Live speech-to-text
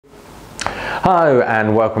Hello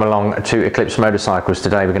and welcome along to Eclipse Motorcycles.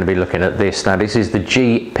 Today we're going to be looking at this. Now this is the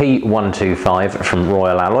GP125 from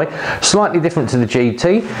Royal Alloy. Slightly different to the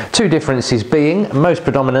GT. Two differences being, most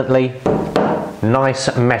predominantly,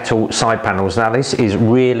 nice metal side panels. Now this is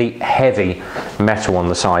really heavy metal on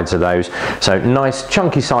the sides of those, so nice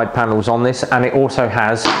chunky side panels on this, and it also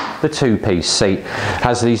has the two-piece seat.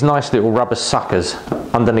 Has these nice little rubber suckers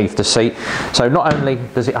underneath the seat, so not only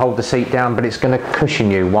does it hold the seat down, but it's going to cushion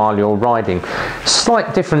you while you're riding.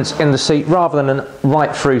 Slight difference in the seat, rather than a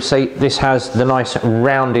right through seat, this has the nice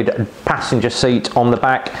rounded passenger seat on the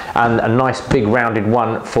back and a nice big rounded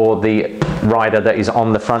one for the rider that is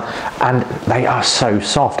on the front, and they are so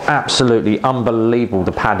soft, absolutely unbelievable,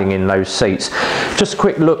 the padding in those seats. Just a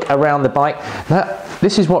quick look around the bike.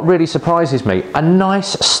 This is what really surprises me, a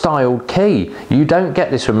nice styled key. You don't get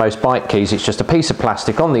this with most bike keys, it's just a piece of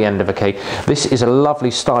plastic on the end of a key. This is a lovely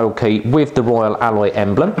styled key with the Royal Alloy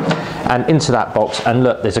emblem, and into that box, and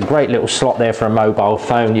look, there's a great little slot there for a mobile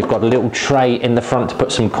phone. You've got a little tray in the front to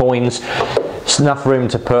put some coins, enough room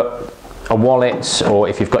to put a wallet, or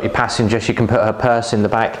if you've got your passenger, she can put her purse in the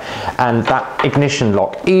back. And that ignition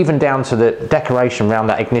lock, even down to the decoration around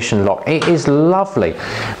that ignition lock, it is lovely.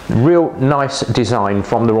 Real nice design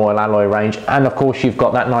from the Royal Alloy range. And of course you've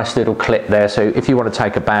got that nice little clip there, so if you want to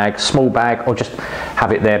take a bag, small bag, or just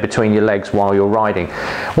have it there between your legs while you're riding.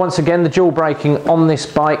 Once again, the dual braking on this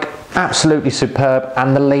bike, absolutely superb,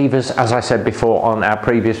 and the levers, as I said before on our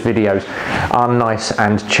previous videos, are nice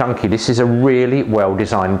and chunky. This is a really well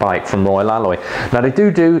designed bike from Royal Alloy. Now they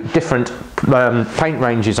do different paint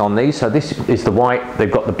ranges on these, so this is the white,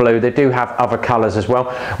 they've got the blue, they do have other colours as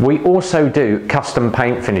well. We also do custom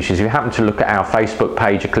paint finishes. If you happen to look at our Facebook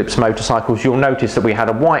page, Eclipse Motorcycles, you'll notice that we had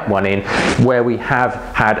a white one in where we have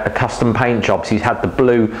had a custom paint job. So he's had the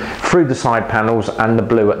blue through the side panels and the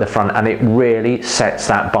blue at the front, and it really sets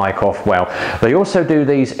that bike off well. They also do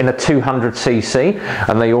these in a 200cc,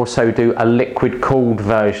 and they also do a liquid cooled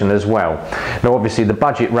version as well. Now obviously the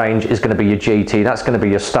budget range is going to be your GT, that's going to be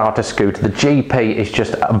your starter scooter. The GP is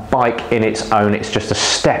just a bike in its own, it's just a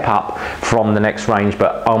step up from the next range,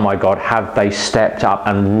 but oh my god, have they stepped up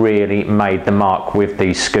and really made the mark with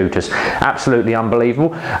these scooters. Absolutely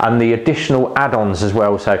unbelievable. And the additional add-ons as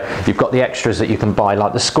well, so you've got the extras that you can buy,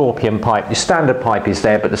 like the Scorpion pipe. Your standard pipe is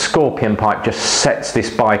there, but the Scorpion pipe just sets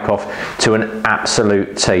this bike off to an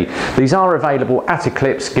absolute T. These are available at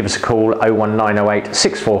Eclipse. Give us a call, 01908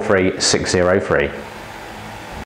 643 603.